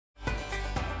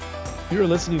You are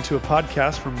listening to a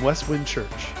podcast from Westwind Church.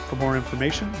 For more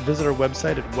information, visit our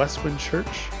website at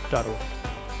westwindchurch.org.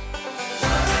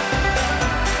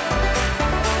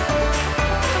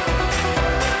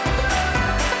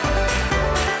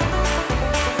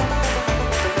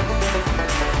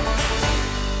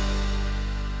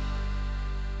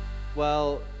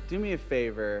 Well, do me a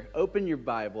favor, open your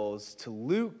Bibles to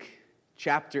Luke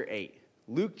chapter 8.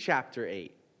 Luke chapter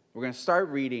 8. We're going to start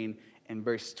reading in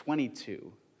verse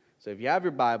 22. So if you have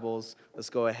your Bibles,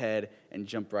 let's go ahead and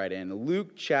jump right in.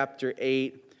 Luke chapter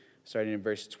 8, starting in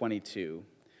verse 22.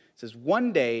 It says,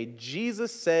 "One day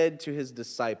Jesus said to his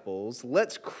disciples,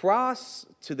 'Let's cross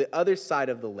to the other side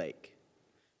of the lake.'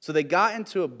 So they got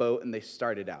into a boat and they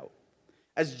started out.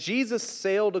 As they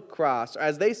sailed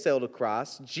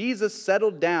across, Jesus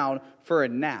settled down for a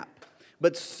nap.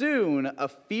 But soon a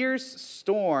fierce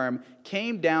storm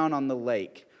came down on the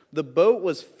lake. The boat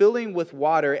was filling with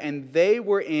water, and they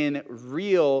were in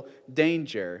real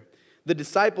danger. The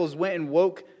disciples went and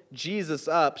woke Jesus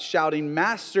up, shouting,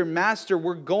 'Master, Master,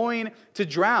 we're going to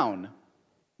drown.'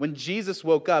 When Jesus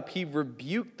woke up, he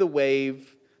rebuked the wind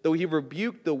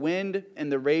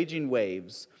and the raging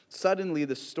waves. Suddenly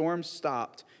the storm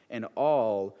stopped, and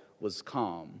all was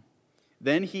calm.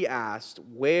 Then he asked,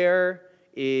 'Where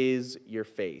is your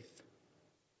faith?'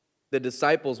 The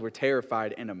disciples were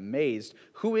terrified and amazed.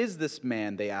 'Who is this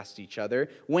man?' they asked each other.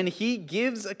 'When he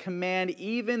gives a command,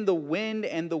 even the wind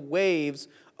and the waves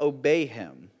obey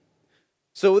him.'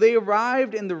 So they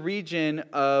arrived in the region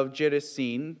of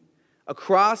Gerasene,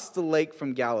 across the lake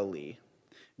from Galilee.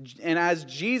 And as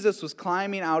Jesus was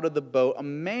climbing out of the boat, a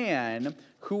man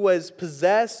who was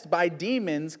possessed by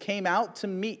demons came out to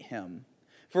meet him.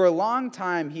 For a long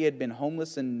time he had been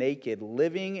homeless and naked,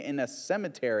 living in a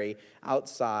cemetery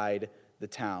outside the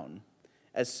town.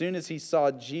 As soon as he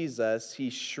saw Jesus, he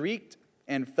shrieked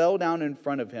and fell down in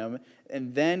front of him,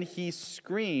 and then he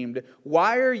screamed,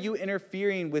 'Why are you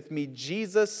interfering with me,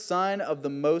 Jesus, Son of the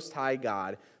Most High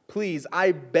God? Please,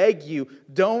 I beg you,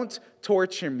 don't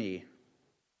torture me.'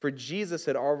 For Jesus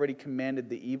had already commanded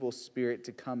the evil spirit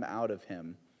to come out of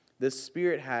him. This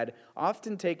spirit had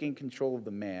often taken control of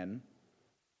the man,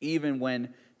 even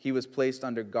when he was placed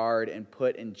under guard and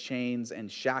put in chains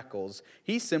and shackles.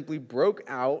 He simply broke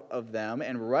out of them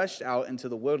and rushed out into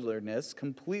the wilderness,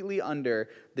 completely under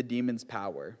the demon's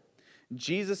power.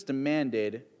 Jesus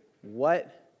demanded,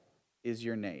 'What is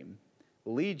your name?'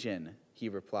 'Legion,' he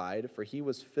replied, for he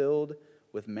was filled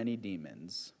with many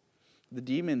demons. The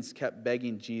demons kept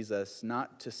begging Jesus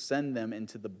not to send them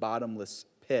into the bottomless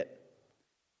pit.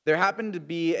 There happened to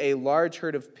be a large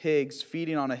herd of pigs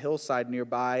feeding on a hillside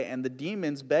nearby, and the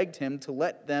demons begged him to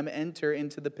let them enter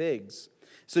into the pigs.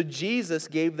 So Jesus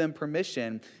gave them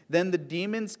permission. Then the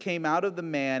demons came out of the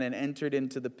man and entered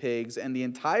into the pigs, and the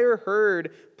entire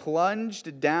herd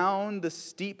plunged down the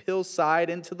steep hillside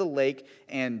into the lake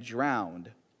and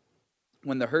drowned.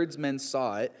 When the herdsmen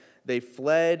saw it, they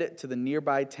fled to the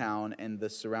nearby town and the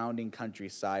surrounding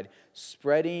countryside,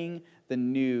 spreading the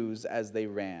news as they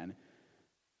ran.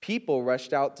 People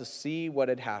rushed out to see what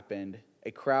had happened.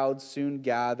 A crowd soon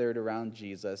gathered around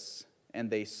Jesus, and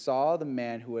they saw the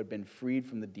man who had been freed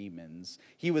from the demons.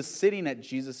 He was sitting at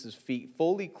Jesus' feet,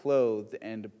 fully clothed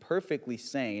and perfectly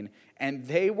sane, and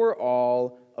they were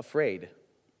all afraid.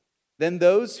 Then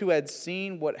those who had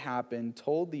seen what happened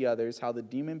told the others how the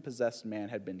demon-possessed man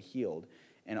had been healed,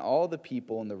 and all the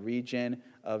people in the region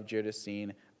of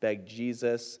Gerasene begged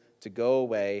Jesus to go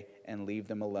away and leave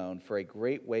them alone, for a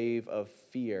great wave of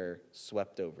fear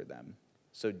swept over them.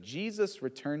 So Jesus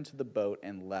returned to the boat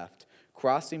and left,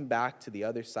 crossing back to the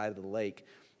other side of the lake.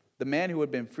 The man who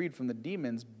had been freed from the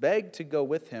demons begged to go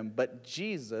with him, but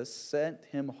Jesus sent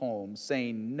him home,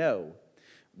 saying, 'No,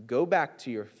 go back to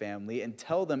your family and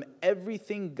tell them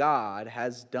everything God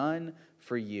has done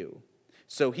for you.'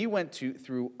 So he went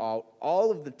through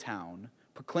all of the town,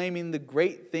 proclaiming the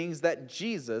great things that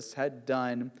Jesus had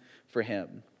done for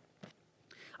him."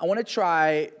 I want to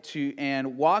try to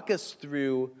and walk us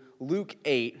through Luke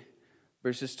 8,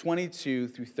 verses 22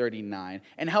 through 39,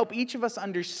 and help each of us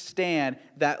understand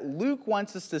that Luke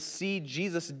wants us to see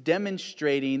Jesus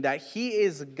demonstrating that he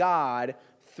is God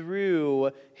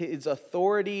through his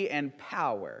authority and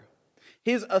power.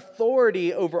 His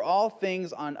authority over all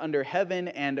things under heaven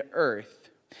and earth.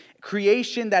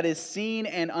 Creation that is seen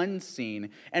and unseen.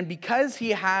 And because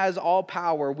he has all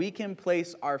power, we can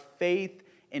place our faith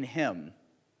in him.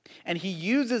 And he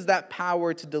uses that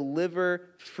power to deliver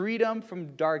freedom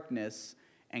from darkness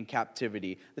and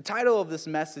captivity. The title of this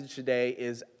message today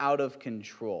is Out of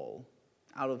Control.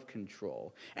 Out of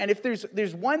control. And if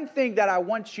there's one thing that I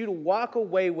want you to walk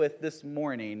away with this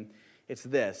morning, it's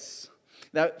this.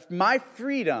 That my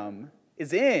freedom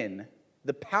is in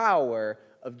the power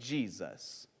of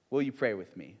Jesus. Will you pray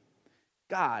with me?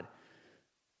 God,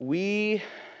 we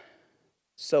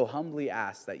so humbly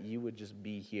ask that you would just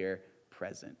be here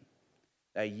present,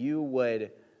 that you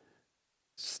would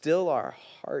still our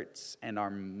hearts and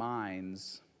our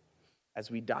minds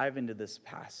as we dive into this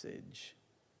passage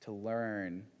to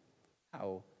learn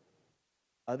how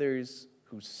others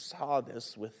who saw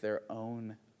this with their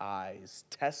own eyes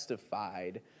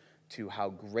testified to how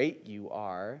great you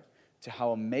are, to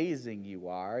how amazing you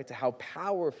are, to how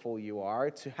powerful you are,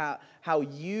 to how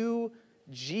you,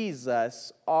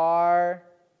 Jesus, are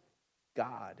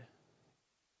God,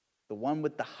 the one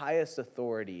with the highest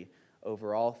authority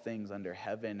over all things under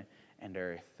heaven and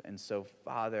earth. And so,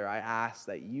 Father, I ask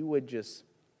that you would just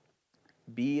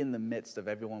be in the midst of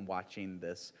everyone watching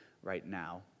this right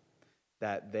now,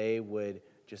 that they would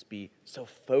just be so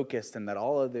focused and that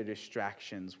all of their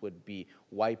distractions would be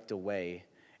wiped away,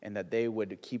 and that they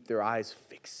would keep their eyes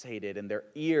fixated and their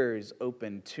ears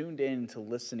open, tuned in to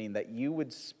listening, that you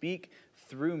would speak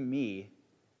through me,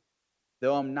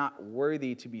 though I'm not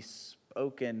worthy to be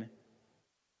spoken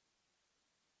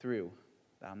through.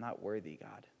 That I'm not worthy,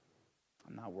 God.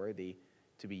 I'm not worthy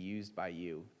to be used by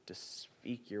you to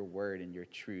speak your word and your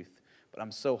truth. But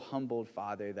I'm so humbled,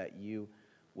 Father, that you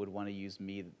would want to use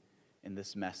me in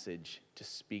this message to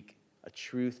speak a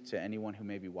truth to anyone who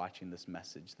may be watching this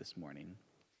message this morning.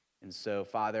 And so,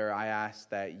 Father, I ask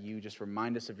that you just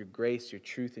remind us of your grace, your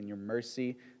truth, and your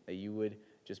mercy, that you would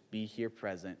just be here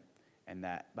present, and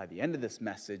that by the end of this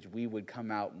message, we would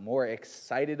come out more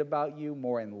excited about you,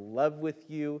 more in love with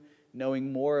you,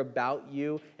 knowing more about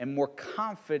you, and more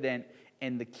confident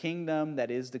in the kingdom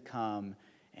that is to come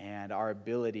and our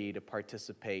ability to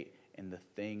participate in the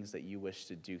things that you wish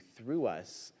to do through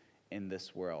us in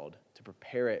this world to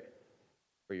prepare it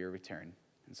for your return.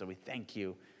 And so we thank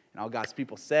you. And all God's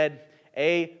people said,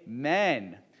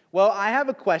 amen. Well, I have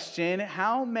a question.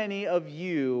 How many of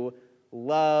you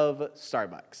love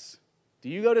Starbucks? Do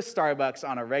you go to Starbucks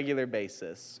on a regular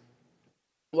basis?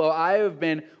 Well, I have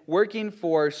been working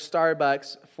for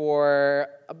Starbucks for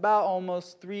about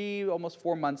almost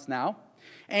 4 months now.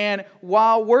 And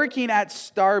while working at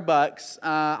Starbucks,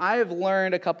 I have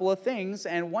learned a couple of things.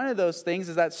 And one of those things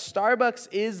is that Starbucks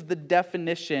is the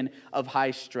definition of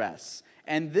high stress.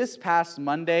 And this past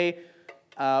Monday,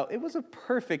 it was a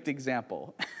perfect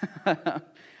example.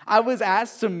 I was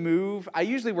asked to move. I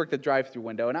usually work the drive-thru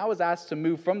window, and I was asked to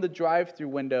move from the drive-thru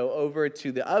window over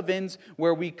to the ovens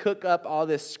where we cook up all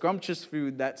this scrumptious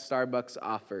food that Starbucks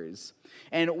offers.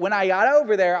 And when I got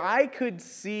over there, I could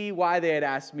see why they had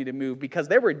asked me to move, because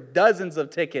there were dozens of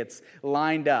tickets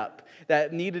lined up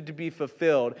that needed to be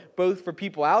fulfilled, both for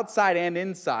people outside and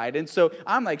inside. And so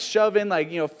I'm like shoving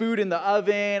food in the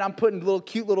oven. I'm putting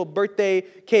cute little birthday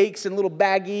cakes in little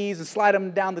baggies and slide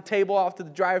them down the table off to the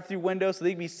drive-thru window so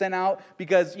they can be sent out.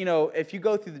 Because, if you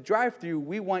go through the drive-thru,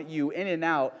 we want you in and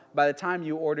out by the time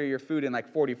you order your food in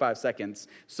 45 seconds.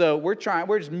 So we're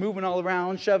just moving all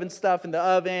around, shoving stuff in the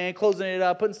oven, closing it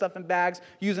up, putting stuff in bags,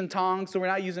 using tongs so we're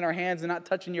not using our hands and not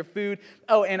touching your food.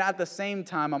 Oh, and at the same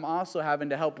time, I'm also having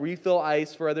to help refill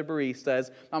ice for other baristas.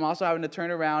 I'm also having to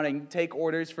turn around and take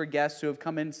orders for guests who have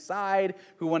come inside,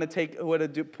 who want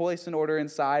to place an order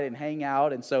inside and hang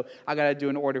out. And so I got to do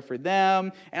an order for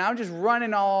them. And I'm just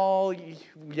running all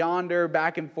yonder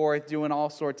back and forth, doing all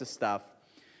sorts of stuff.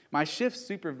 My shift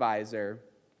supervisor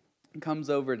comes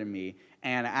over to me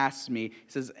and asks me, he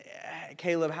says,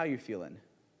 Caleb, how you feeling?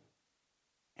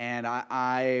 And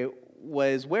I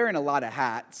was wearing a lot of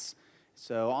hats.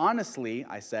 So honestly,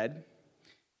 I said,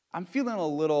 I'm feeling a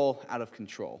little out of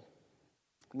control.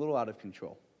 A little out of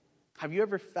control. Have you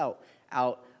ever felt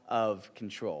out of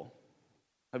control?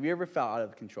 Have you ever felt out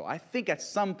of control? I think at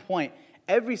some point,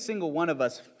 every single one of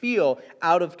us feel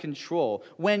out of control.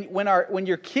 When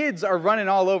your kids are running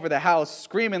all over the house,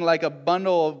 screaming like a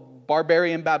bundle of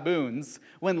barbarian baboons,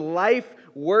 when life,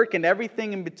 work, and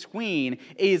everything in between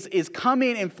is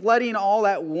coming and flooding all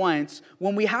at once,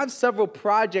 when we have several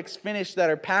projects finished that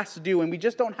are past due and we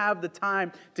just don't have the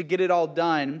time to get it all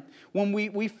done, when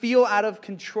we feel out of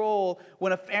control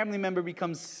when a family member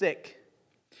becomes sick.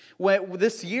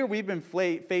 This year, we've been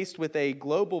faced with a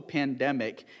global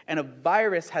pandemic, and a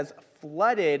virus has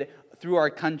flooded through our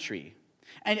country.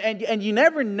 And you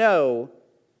never know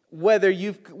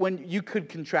when you could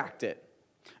contract it.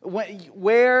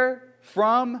 Where,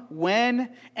 from,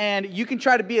 when, and you can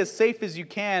try to be as safe as you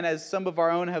can, as some of our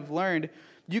own have learned.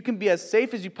 You can be as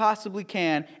safe as you possibly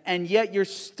can, and yet you're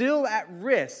still at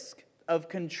risk of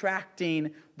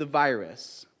contracting the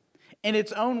virus. In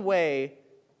its own way,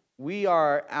 we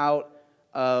are out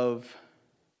of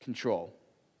control.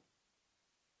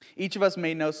 Each of us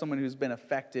may know someone who's been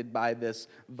affected by this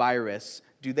virus.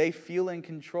 Do they feel in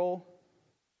control?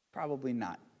 Probably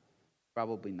not.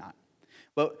 Probably not.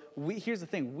 But here's the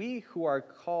thing. We who are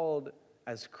called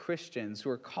as Christians,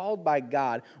 who are called by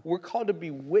God, we're called to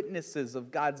be witnesses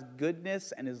of God's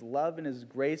goodness and His love and His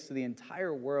grace to the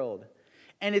entire world.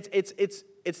 And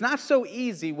it's not so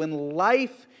easy when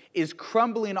life is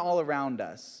crumbling all around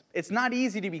us. It's not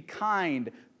easy to be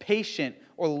kind, patient,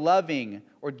 or loving,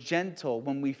 or gentle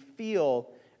when we feel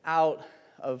out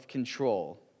of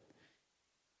control.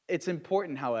 It's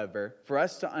important, however, for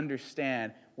us to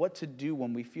understand what to do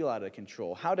when we feel out of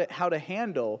control, how to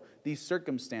handle these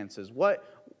circumstances.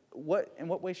 In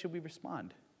what way should we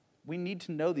respond? We need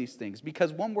to know these things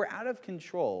because when we're out of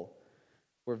control,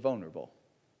 we're vulnerable.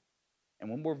 And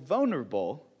when we're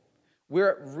vulnerable, we're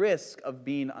at risk of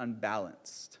being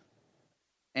unbalanced.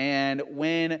 And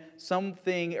when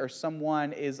something or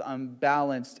someone is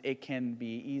unbalanced, it can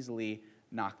be easily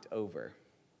knocked over.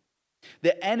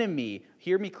 The enemy,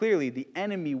 hear me clearly, the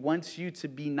enemy wants you to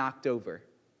be knocked over.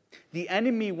 The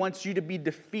enemy wants you to be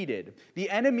defeated. The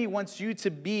enemy wants you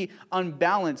to be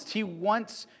unbalanced. He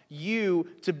wants you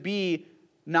to be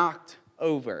knocked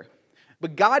over.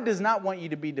 But God does not want you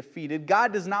to be defeated.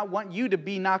 God does not want you to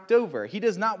be knocked over. He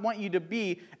does not want you to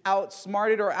be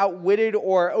outsmarted or outwitted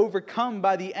or overcome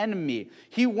by the enemy.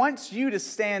 He wants you to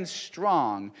stand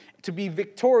strong, to be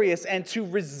victorious, and to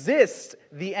resist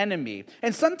the enemy.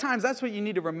 And sometimes that's what you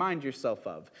need to remind yourself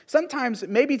of. Sometimes,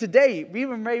 maybe today,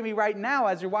 even maybe right now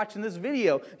as you're watching this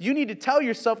video, you need to tell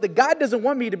yourself that God doesn't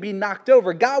want me to be knocked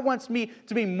over. God wants me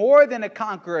to be more than a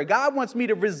conqueror. God wants me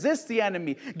to resist the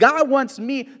enemy. God wants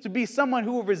me to be someone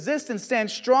who will resist and stand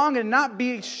strong and not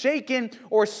be shaken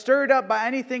or stirred up by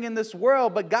anything in this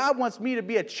world. But God wants me to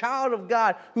be a child of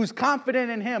God who's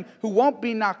confident in Him, who won't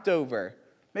be knocked over.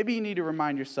 Maybe you need to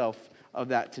remind yourself of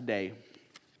that today.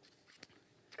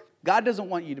 God doesn't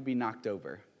want you to be knocked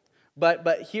over.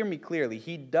 But hear me clearly.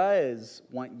 He does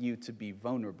want you to be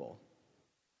vulnerable.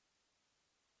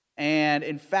 And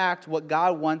in fact, what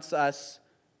God wants us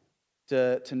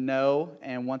to know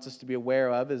and wants us to be aware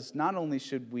of is not only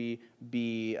should we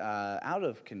be out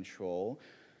of control,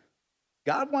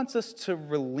 God wants us to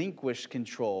relinquish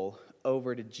control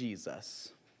over to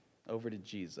Jesus.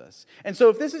 And so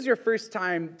if this is your first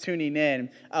time tuning in,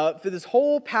 for this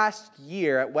whole past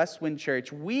year at Westwind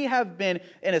Church, we have been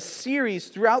in a series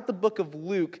throughout the book of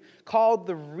Luke called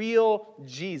The Real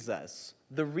Jesus.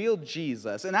 The Real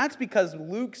Jesus. And that's because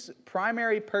Luke's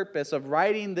primary purpose of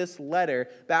writing this letter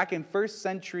back in 1st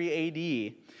century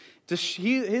A.D.,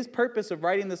 his purpose of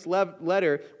writing this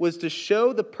letter was to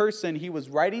show the person he was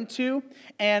writing to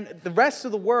and the rest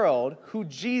of the world who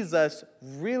Jesus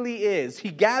really is.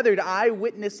 He gathered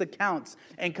eyewitness accounts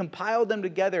and compiled them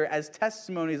together as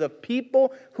testimonies of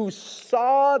people who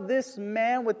saw this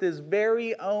man with his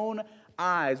very own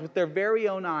eyes. With their very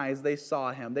own eyes, they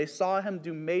saw him. They saw him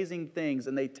do amazing things,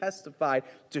 and they testified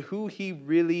to who he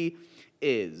really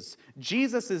is.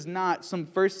 Jesus is not some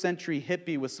first century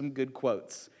hippie with some good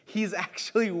quotes. He's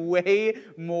actually way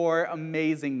more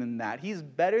amazing than that. He's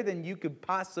better than you could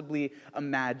possibly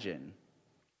imagine.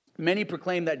 Many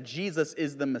proclaim that Jesus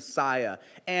is the Messiah.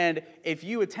 And if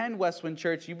you attend Westwind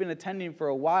Church, you've been attending for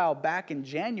a while, back in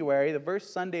January, the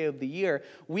first Sunday of the year,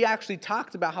 we actually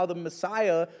talked about how the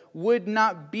Messiah would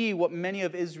not be what many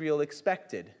of Israel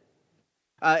expected.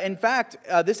 In fact,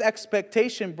 this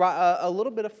expectation brought a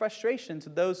little bit of frustration to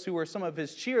those who were some of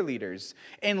his cheerleaders.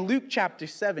 In Luke chapter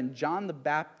 7, John the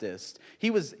Baptist,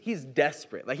 he's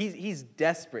desperate. He's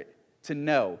desperate to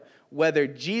know whether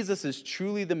Jesus is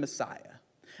truly the Messiah.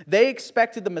 They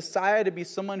expected the Messiah to be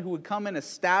someone who would come and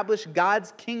establish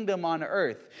God's kingdom on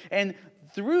earth. And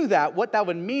through that, what that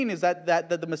would mean is that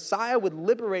the Messiah would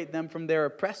liberate them from their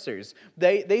oppressors.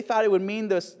 They thought it would mean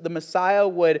the Messiah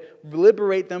would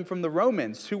liberate them from the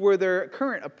Romans, who were their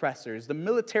current oppressors, the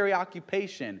military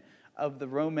occupation of the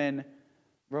Roman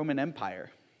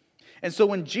Empire. And so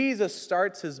when Jesus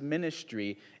starts his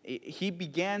ministry, he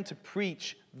began to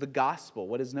preach the gospel,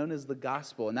 what is known as the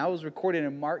gospel. And that was recorded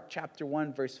in Mark chapter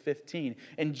 1, verse 15.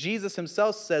 And Jesus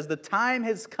himself says, "The time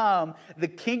has come, the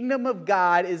kingdom of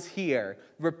God is here.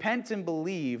 Repent and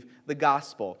believe the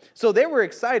gospel." So they were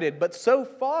excited, but so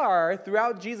far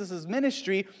throughout Jesus'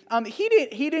 ministry,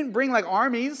 he didn't bring like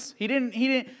armies. He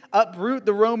didn't uproot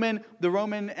the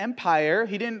Roman Empire.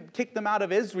 He didn't kick them out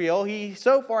of Israel. He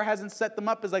so far hasn't set them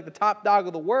up as like the top dog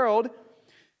of the world.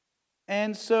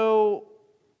 And so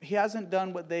he hasn't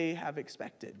done what they have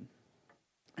expected.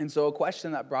 And so a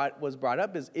question that was brought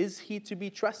up is he to be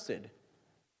trusted?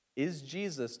 Is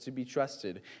Jesus to be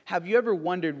trusted? Have you ever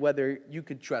wondered whether you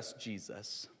could trust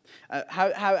Jesus?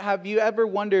 Have you ever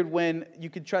wondered when you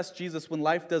could trust Jesus when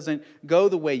life doesn't go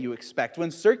the way you expect? When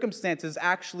circumstances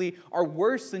actually are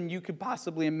worse than you could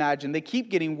possibly imagine? They keep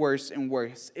getting worse and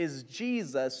worse. Is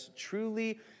Jesus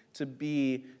truly to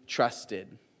be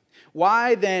trusted?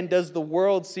 Why then does the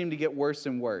world seem to get worse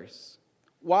and worse?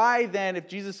 Why then, if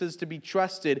Jesus is to be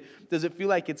trusted, does it feel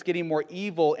like it's getting more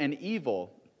evil and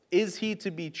evil? Is he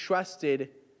to be trusted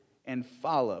and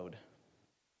followed?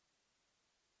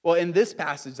 Well, in this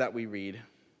passage that we read,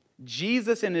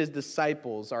 Jesus and his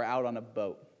disciples are out on a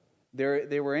boat.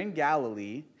 They were in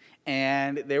Galilee,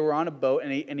 and they were on a boat,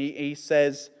 and he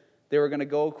says they were going to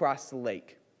go across the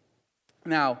lake.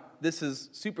 Now, this is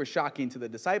super shocking to the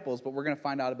disciples, but we're going to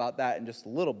find out about that in just a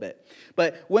little bit.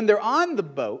 But when they're on the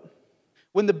boat,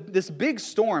 when this big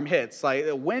storm hits, like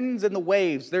the winds and the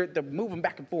waves, they're moving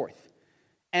back and forth.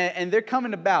 And they're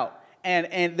coming about,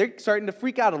 and they're starting to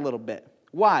freak out a little bit.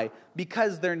 Why?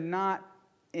 Because they're not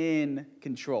in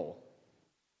control.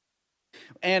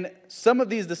 And some of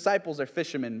these disciples are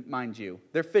fishermen, mind you.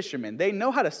 They're fishermen. They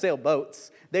know how to sail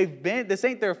boats. This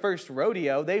ain't their first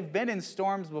rodeo. They've been in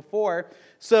storms before.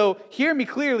 So hear me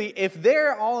clearly, if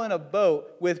they're all in a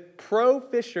boat with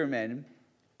pro-fishermen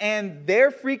and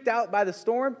they're freaked out by the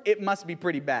storm, it must be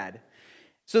pretty bad.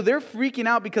 So they're freaking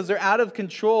out because they're out of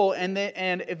control, and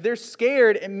if they're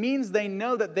scared, it means they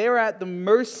know that they're at the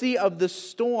mercy of the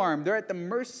storm. They're at the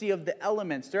mercy of the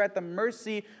elements. They're at the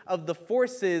mercy of the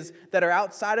forces that are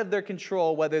outside of their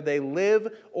control, whether they live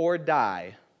or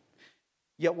die.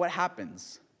 Yet what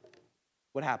happens?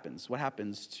 What happens? What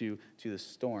happens to the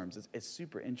storms? It's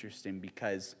super interesting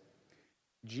because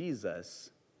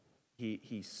Jesus,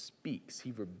 he speaks.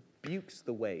 He rebukes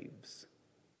the waves.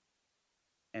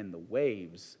 And the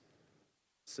waves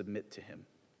submit to him.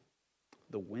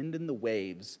 The wind and the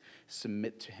waves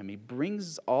submit to him. He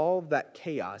brings all that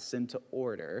chaos into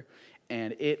order,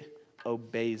 and it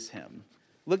obeys him.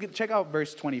 Check out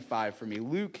verse 25 for me.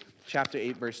 Luke chapter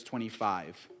 8, verse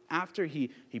 25. After he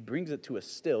brings it to a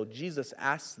still, Jesus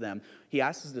asks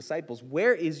his disciples,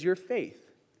 "Where is your faith?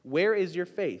 Where is your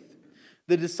faith?"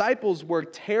 The disciples were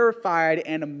terrified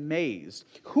and amazed.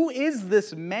 "Who is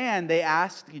this man?" they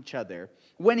asked each other.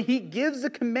 "When he gives a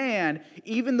command,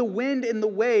 even the wind and the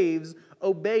waves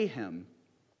obey him."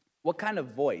 What kind of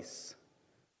voice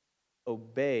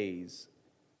obeys,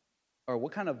 or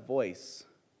what kind of voice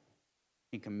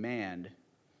can command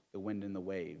the wind and the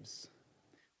waves?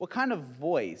 What kind of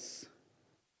voice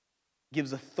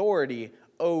gives authority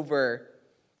over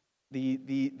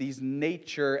these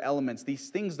nature elements, these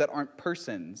things that aren't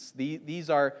persons?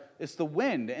 It's the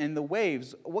wind and the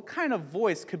waves. What kind of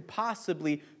voice could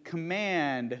possibly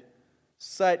command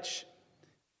such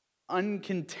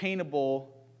uncontainable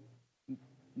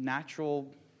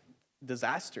natural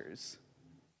disasters?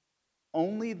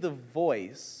 Only the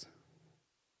voice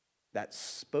that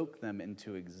spoke them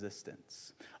into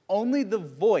existence. Only the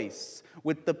voice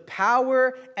with the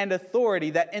power and authority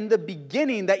that in the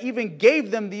beginning that even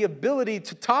gave them the ability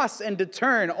to toss and to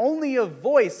turn. Only a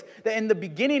voice that in the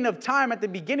beginning of time, at the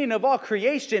beginning of all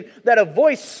creation, that a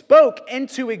voice spoke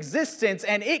into existence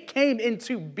and it came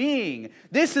into being.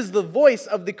 This is the voice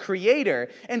of the Creator.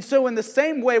 And so in the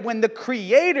same way, when the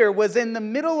Creator was in the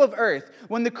middle of earth,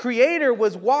 when the Creator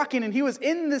was walking and he was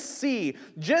in the sea,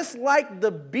 just like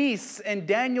the beasts in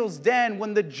Daniel's den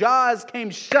when the jaws came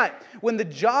shut, when the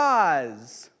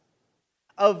jaws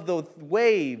of the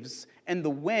waves and the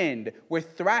wind were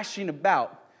thrashing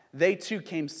about, they too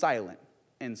came silent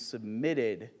and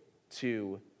submitted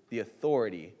to the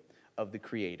authority of the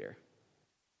Creator.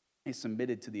 They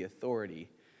submitted to the authority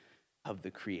of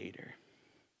the Creator.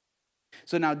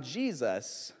 So now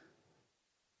Jesus,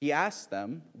 he asked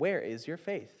them, "Where is your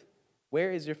faith?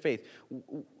 Where is your faith?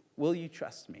 Will you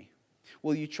trust me?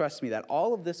 Will you trust me that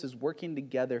all of this is working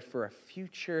together for a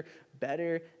future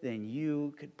better than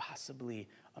you could possibly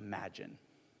imagine?"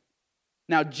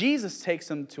 Now, Jesus takes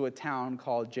them to a town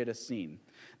called Gerasene.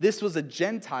 This was a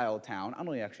Gentile town. I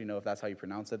don't actually know if that's how you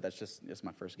pronounce it. That's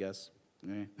my first guess.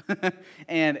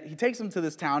 And he takes them to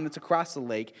this town. It's across the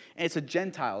lake, and it's a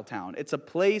Gentile town. It's a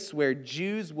place where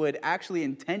Jews would actually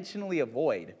intentionally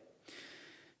avoid.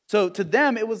 So to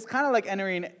them, it was kind of like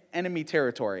entering enemy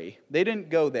territory. They didn't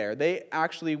go there. They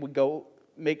actually would go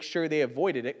make sure they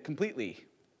avoided it completely.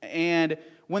 And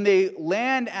when they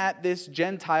land at this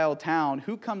Gentile town,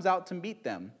 who comes out to meet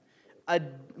them?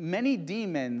 Many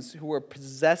demons who were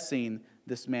possessing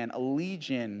this man, a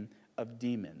legion of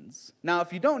demons. Now,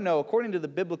 if you don't know, according to the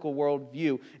biblical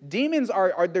worldview, demons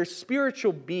are their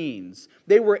spiritual beings.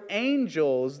 They were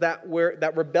angels that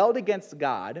rebelled against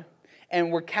God.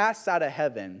 and we're cast out of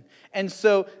heaven. And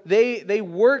so they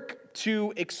work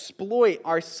to exploit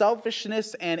our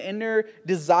selfishness and inner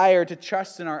desire to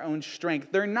trust in our own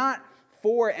strength. They're not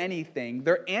for anything.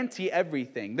 They're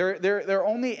anti-everything. Their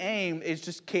only aim is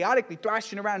just chaotically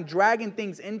thrashing around, dragging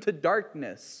things into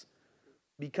darkness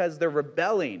because they're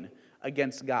rebelling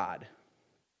against God.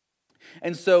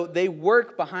 And so they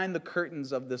work behind the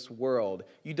curtains of this world.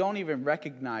 You don't even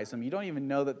recognize them. You don't even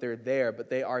know that they're there, but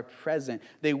they are present.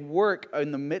 They work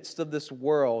in the midst of this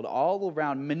world, all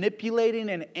around, manipulating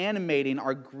and animating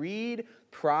our greed,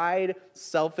 pride,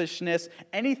 selfishness,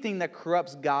 anything that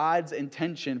corrupts God's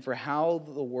intention for how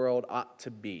the world ought to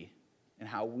be and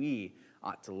how we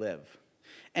ought to live.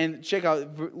 And check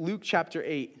out Luke chapter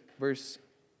 8, verse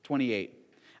 28.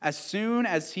 As soon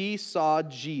as he saw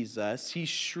Jesus, he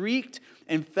shrieked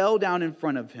and fell down in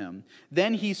front of him.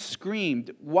 Then he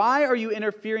screamed, "Why are you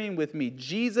interfering with me,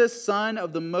 Jesus, Son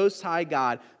of the Most High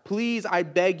God? Please, I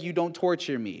beg you, don't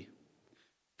torture me."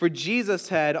 For Jesus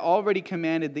had already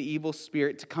commanded the evil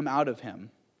spirit to come out of him.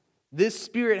 This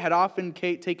spirit had often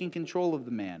taken control of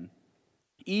the man.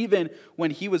 Even when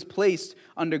he was placed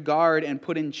under guard and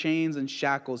put in chains and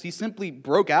shackles, he simply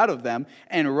broke out of them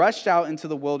and rushed out into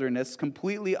the wilderness,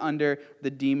 completely under the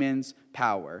demon's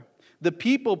power. The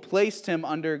people placed him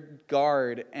under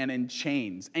guard and in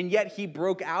chains, and yet he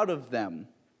broke out of them.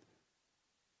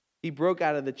 He broke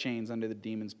out of the chains under the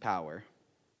demon's power.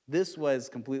 This was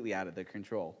completely out of their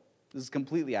control. This is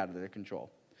completely out of their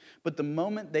control. But the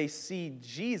moment they see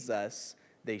Jesus,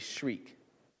 they shriek.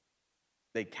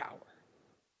 They cower.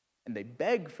 And they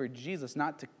beg for Jesus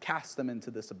not to cast them into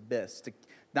this abyss,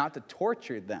 not to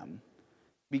torture them,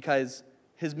 because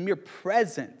his mere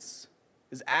presence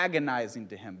is agonizing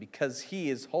to him, because he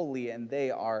is holy and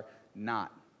they are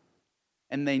not.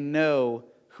 And they know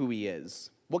who he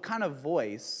is. What kind of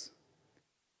voice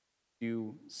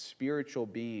do spiritual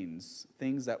beings,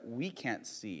 things that we can't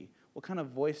see, what kind of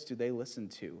voice do they listen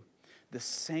to? The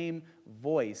same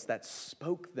voice that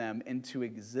spoke them into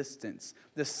existence.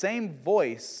 The same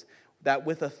voice that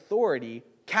with authority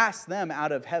cast them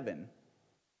out of heaven.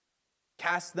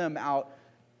 Cast them out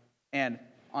and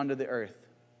onto the earth.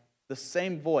 The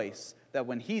same voice that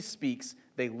when he speaks,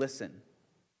 they listen.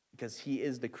 Because he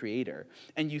is the creator.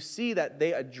 And you see that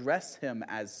they address him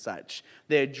as such.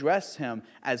 They address him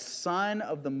as Son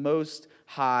of the Most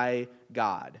High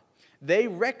God. They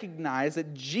recognize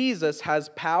that Jesus has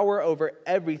power over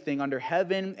everything under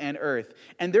heaven and earth.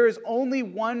 And there is only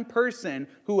one person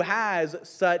who has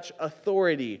such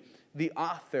authority: the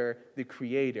author, the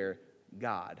creator,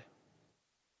 God.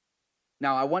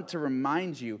 Now, I want to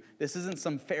remind you, this isn't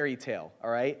some fairy tale, all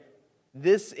right?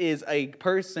 This is a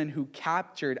person who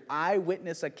captured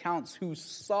eyewitness accounts, who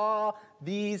saw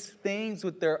these things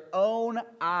with their own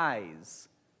eyes.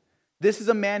 This is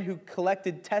a man who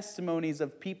collected testimonies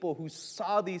of people who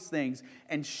saw these things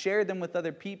and shared them with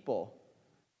other people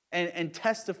and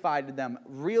testified to them,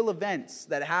 real events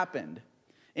that happened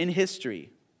in history.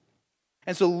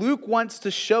 And so Luke wants to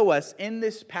show us in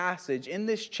this passage, in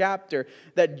this chapter,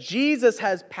 that Jesus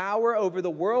has power over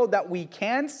the world that we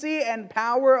can see and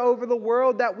power over the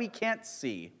world that we can't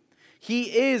see.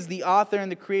 He is the author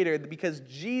and the creator because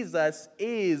Jesus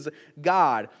is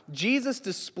God. Jesus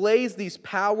displays these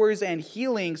powers and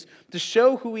healings to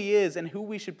show who he is and who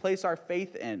we should place our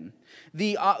faith in.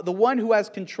 The one who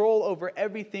has control over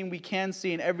everything we can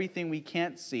see and everything we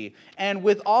can't see. And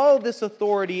with all this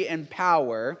authority and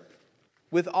power,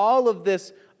 with all of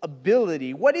this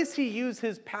ability, what does he use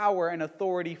his power and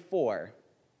authority for?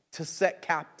 To set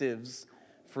captives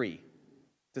free.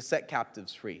 To set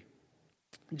captives free.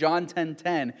 John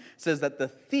 10:10 says that the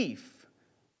thief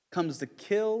comes to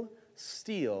kill,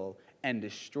 steal, and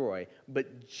destroy.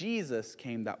 But Jesus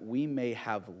came that we may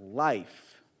have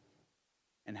life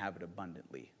and have it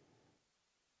abundantly.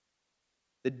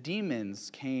 The demons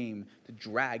came to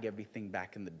drag everything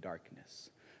back in the darkness.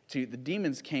 The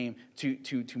demons came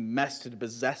to mess, to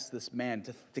possess this man,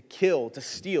 to kill, to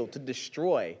steal, to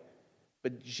destroy.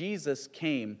 But Jesus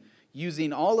came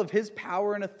using all of his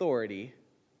power and authority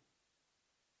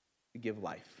to give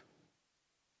life.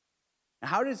 Now,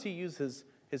 how does he use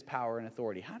his power and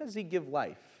authority? How does he give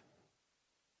life?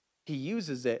 He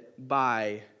uses it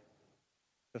by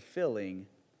fulfilling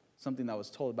something that was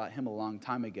told about him a long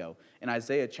time ago in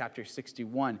Isaiah chapter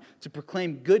 61, to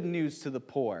proclaim good news to the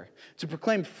poor, to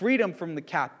proclaim freedom from the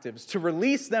captives, to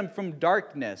release them from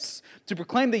darkness, to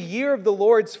proclaim the year of the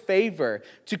Lord's favor,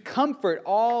 to comfort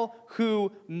all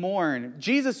who mourn.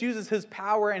 Jesus uses his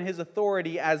power and his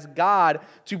authority as God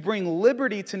to bring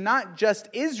liberty to not just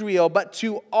Israel, but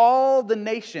to all the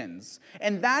nations.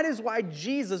 And that is why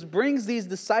Jesus brings these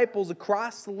disciples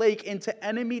across the lake into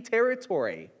enemy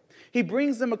territory. He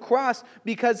brings them across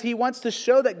because he wants to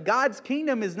show that God's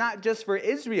kingdom is not just for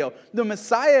Israel. The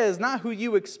Messiah is not who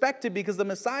you expected, because the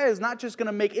Messiah is not just going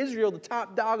to make Israel the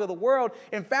top dog of the world.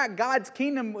 In fact, God's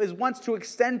kingdom wants to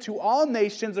extend to all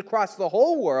nations across the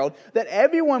whole world, that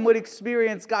everyone would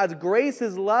experience God's grace,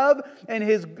 his love, and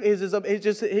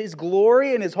his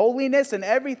glory and his holiness, and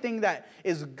everything that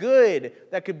is good,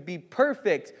 that could be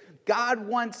perfect. God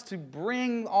wants to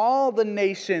bring all the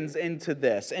nations into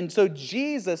this. And so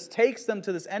Jesus takes them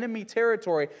to this enemy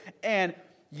territory and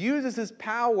uses his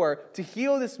power to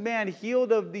heal this man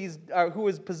healed of these, who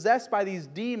was possessed by these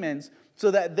demons,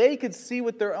 so that they could see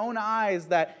with their own eyes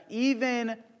that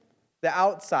even the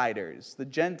outsiders, the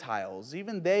Gentiles,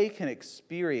 even they can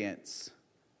experience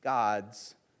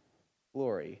God's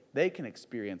glory. They can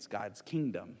experience God's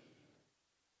kingdom.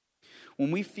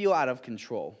 When we feel out of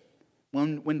control,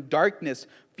 when darkness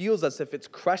feels as if it's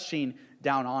crushing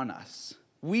down on us,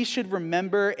 we should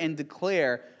remember and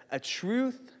declare a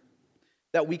truth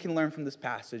that we can learn from this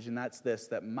passage, and that's this: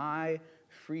 that my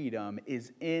freedom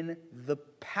is in the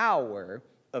power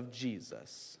of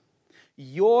Jesus.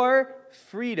 Your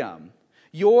freedom,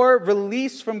 your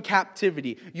release from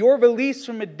captivity, your release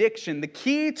from addiction, the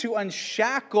key to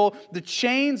unshackle the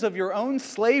chains of your own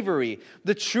slavery,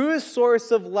 the truest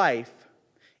source of life,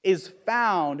 is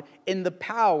found in the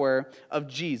power of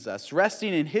Jesus,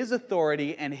 resting in his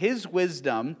authority and his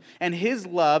wisdom and his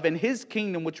love and his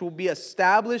kingdom, which will be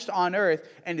established on earth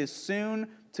and is soon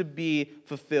to be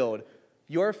fulfilled.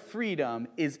 Your freedom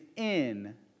is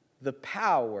in the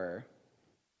power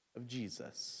of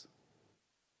Jesus.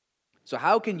 So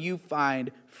how can you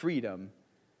find freedom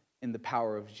in the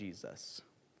power of Jesus?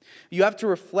 You have to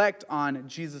reflect on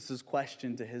Jesus'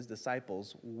 question to his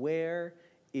disciples: where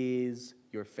is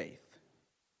your faith?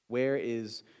 Where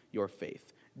is your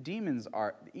faith? Demons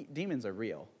are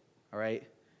real, all right?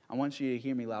 I want you to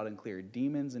hear me loud and clear.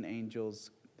 Demons and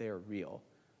angels, they're real.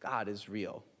 God is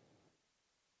real.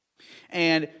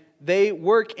 And they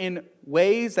work in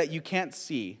ways that you can't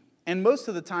see. And most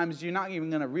of the times, you're not even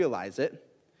going to realize it.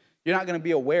 You're not going to be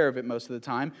aware of it most of the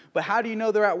time. But how do you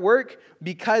know they're at work?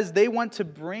 Because they want to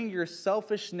bring your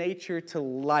selfish nature to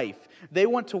life. They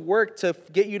want to work to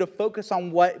get you to focus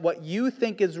on what you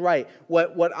think is right,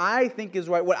 what I think is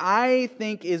right, what I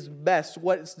think is best,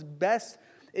 what's best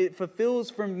it fulfills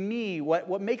for me,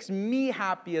 what makes me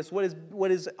happiest,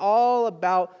 what is all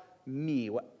about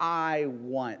me, what I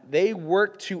want. They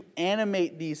work to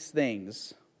animate these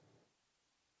things.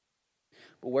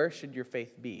 But where should your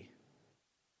faith be?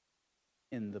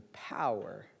 In the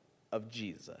power of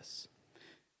Jesus.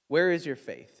 Where is your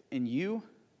faith? In you?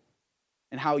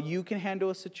 And how you can handle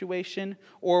a situation?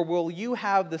 Or will you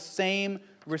have the same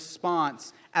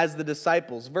response as the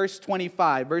disciples? Verse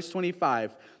 25.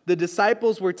 The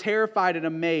disciples were terrified and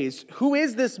amazed. Who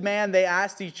is this man, they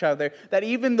asked each other, that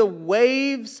even the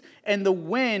waves and the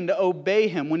wind obey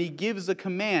him when he gives a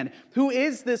command? Who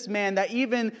is this man that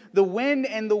even the wind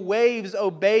and the waves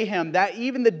obey him? That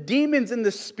even the demons and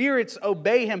the spirits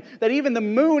obey him? That even the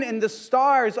moon and the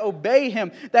stars obey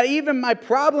him? That even my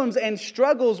problems and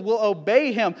struggles will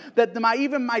obey him? That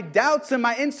even my doubts and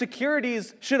my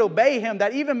insecurities should obey him?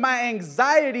 That even my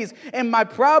anxieties and my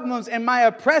problems and my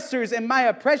oppressors and my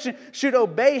oppression should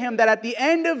obey him? That at the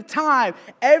end of time,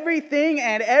 everything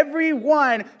and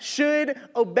everyone should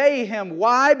obey him.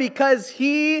 Why? Because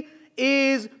he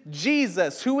is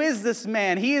Jesus. Who is this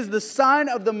man? He is the Son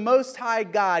of the Most High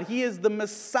God. He is the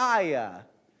Messiah.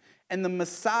 And the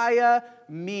Messiah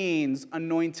means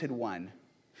anointed one.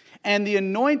 And the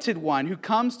anointed one who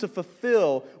comes to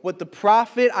fulfill what the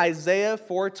prophet Isaiah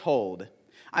foretold.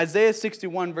 Isaiah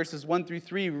 61 verses 1 through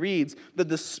 3 reads that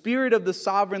the Spirit of the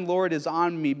sovereign Lord is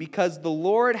on me, because the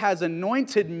Lord has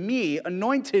anointed me,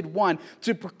 anointed one,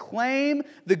 to proclaim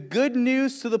the good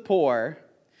news to the poor.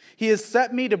 He has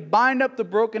set me to bind up the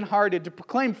brokenhearted, to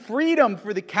proclaim freedom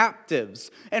for the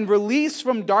captives and release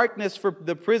from darkness for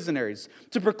the prisoners,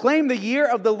 to proclaim the year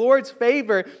of the Lord's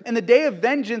favor and the day of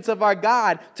vengeance of our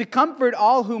God, to comfort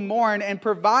all who mourn and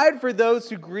provide for those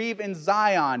who grieve in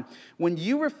Zion. When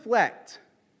you reflect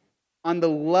on the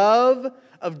love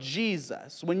of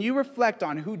Jesus, when you reflect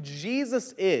on who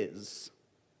Jesus is,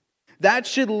 that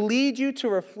should lead you to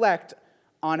reflect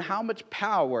on how much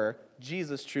power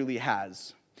Jesus truly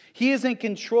has. He is in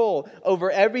control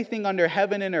over everything under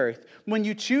heaven and earth. When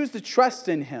you choose to trust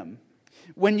in him,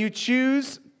 when you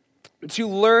choose to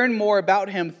learn more about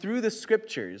him through the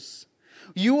scriptures,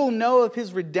 you will know of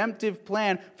his redemptive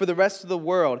plan for the rest of the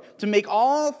world, to make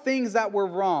all things that were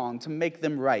wrong, to make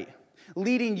them right.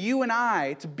 Leading you and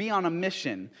I to be on a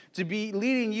mission,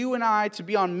 leading you and I to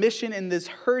be on mission in this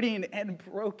hurting and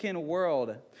broken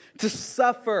world, to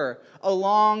suffer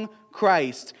along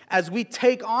Christ as we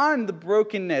take on the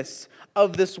brokenness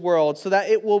of this world, so that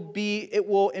it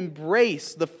will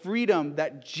embrace the freedom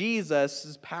that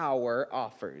Jesus' power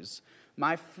offers.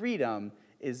 My freedom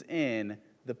is in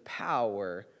the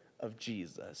power of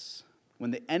Jesus.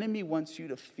 When the enemy wants you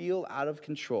to feel out of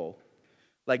control,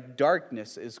 like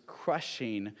darkness is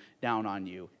crushing down on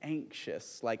you,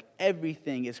 anxious, like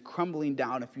everything is crumbling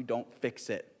down if you don't fix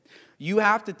it, you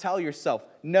have to tell yourself,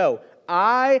 no,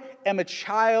 I am a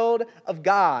child of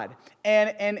God.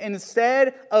 And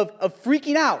instead of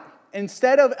freaking out,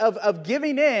 instead of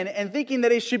giving in and thinking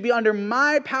that it should be under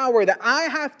my power, that I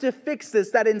have to fix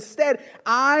this, that instead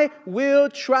I will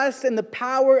trust in the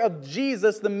power of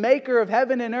Jesus, the maker of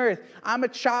heaven and earth. I'm a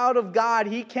child of God.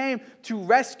 He came to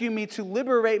rescue me, to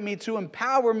liberate me, to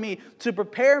empower me, to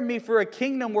prepare me for a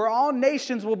kingdom where all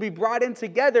nations will be brought in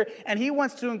together. And he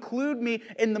wants to include me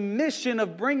in the mission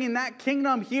of bringing that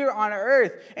kingdom here on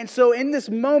earth. And so in this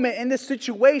moment, in this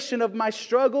situation of my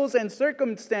struggles and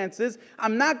circumstances,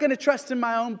 I'm not going to trust in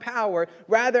my own power.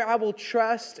 Rather, I will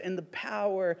trust in the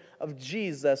power of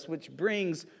Jesus, which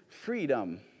brings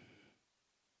freedom.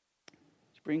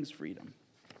 Which brings freedom.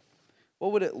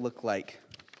 What would it look like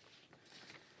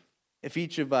if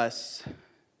each of us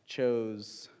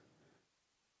chose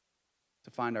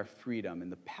to find our freedom in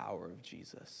the power of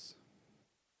Jesus?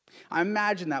 I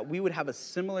imagine that we would have a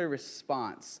similar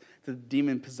response to the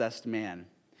demon-possessed man.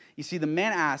 You see, the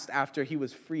man asked after he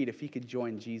was freed if he could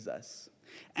join Jesus.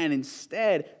 And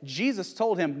instead, Jesus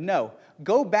told him, no,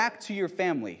 go back to your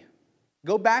family.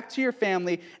 Go back to your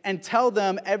family and tell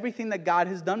them everything that God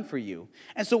has done for you.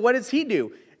 And so what does he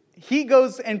do? He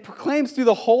goes and proclaims through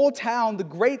the whole town the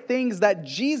great things that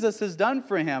Jesus has done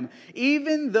for him.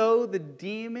 Even though the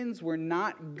demons were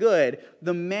not good,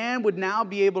 the man would now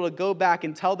be able to go back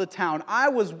and tell the town, I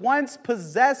was once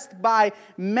possessed by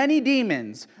many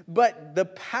demons, but the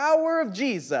power of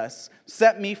Jesus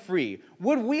set me free.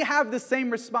 Would we have the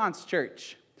same response,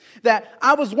 church? That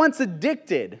I was once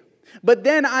addicted, but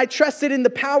then I trusted in the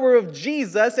power of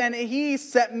Jesus and he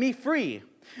set me free.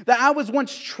 That I was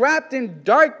once trapped in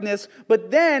darkness,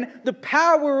 but then the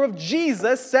power of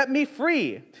Jesus set me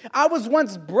free. I was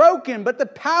once broken, but the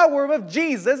power of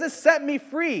Jesus has set me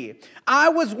free. I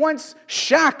was once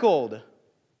shackled,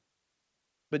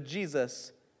 but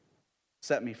Jesus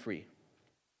set me free.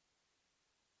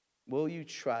 Will you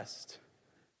trust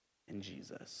in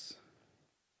Jesus?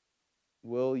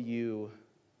 Will you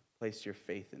place your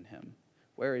faith in him?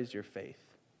 Where is your faith?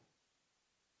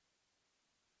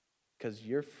 Because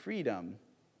your freedom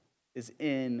is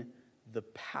in the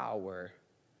power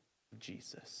of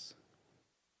Jesus.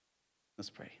 Let's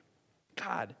pray.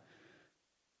 God,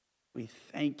 we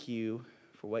thank you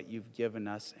for what you've given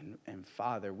us. And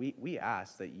Father, we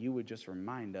ask that you would just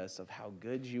remind us of how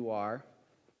good you are,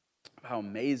 how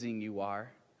amazing you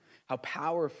are, how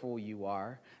powerful you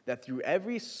are, that through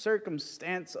every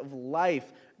circumstance of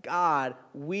life, God,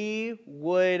 we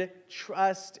would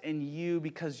trust in you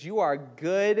because you are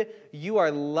good, you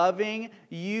are loving,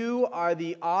 you are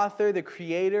the author, the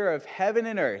creator of heaven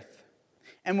and earth.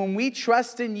 And when we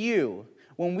trust in you,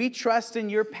 when we trust in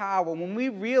your power, when we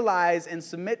realize and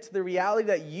submit to the reality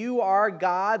that you are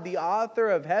God, the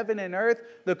author of heaven and earth,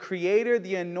 the creator,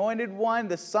 the anointed one,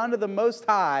 the Son of the Most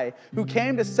High, who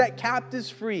came to set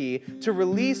captives free, to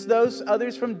release those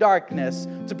others from darkness,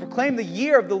 to proclaim the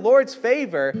year of the Lord's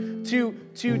favor, to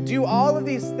do all of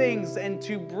these things and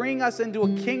to bring us into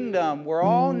a kingdom where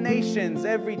all nations,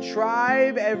 every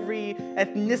tribe, every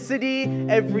ethnicity,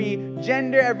 every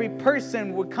gender, every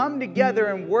person would come together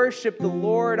and worship the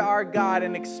Lord our God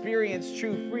and experience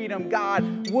true freedom.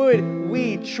 God, would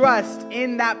we trust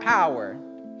in that power?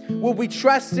 Would we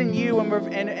trust in you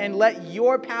and let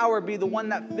your power be the one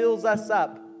that fills us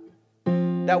up?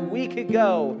 That we could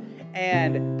go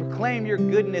and proclaim your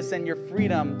goodness and your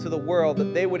freedom to the world,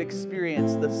 that they would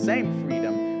experience the same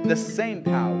freedom, the same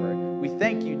power. We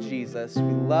thank you, Jesus.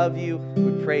 We love you.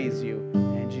 We praise you.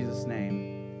 In Jesus'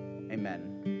 name, amen.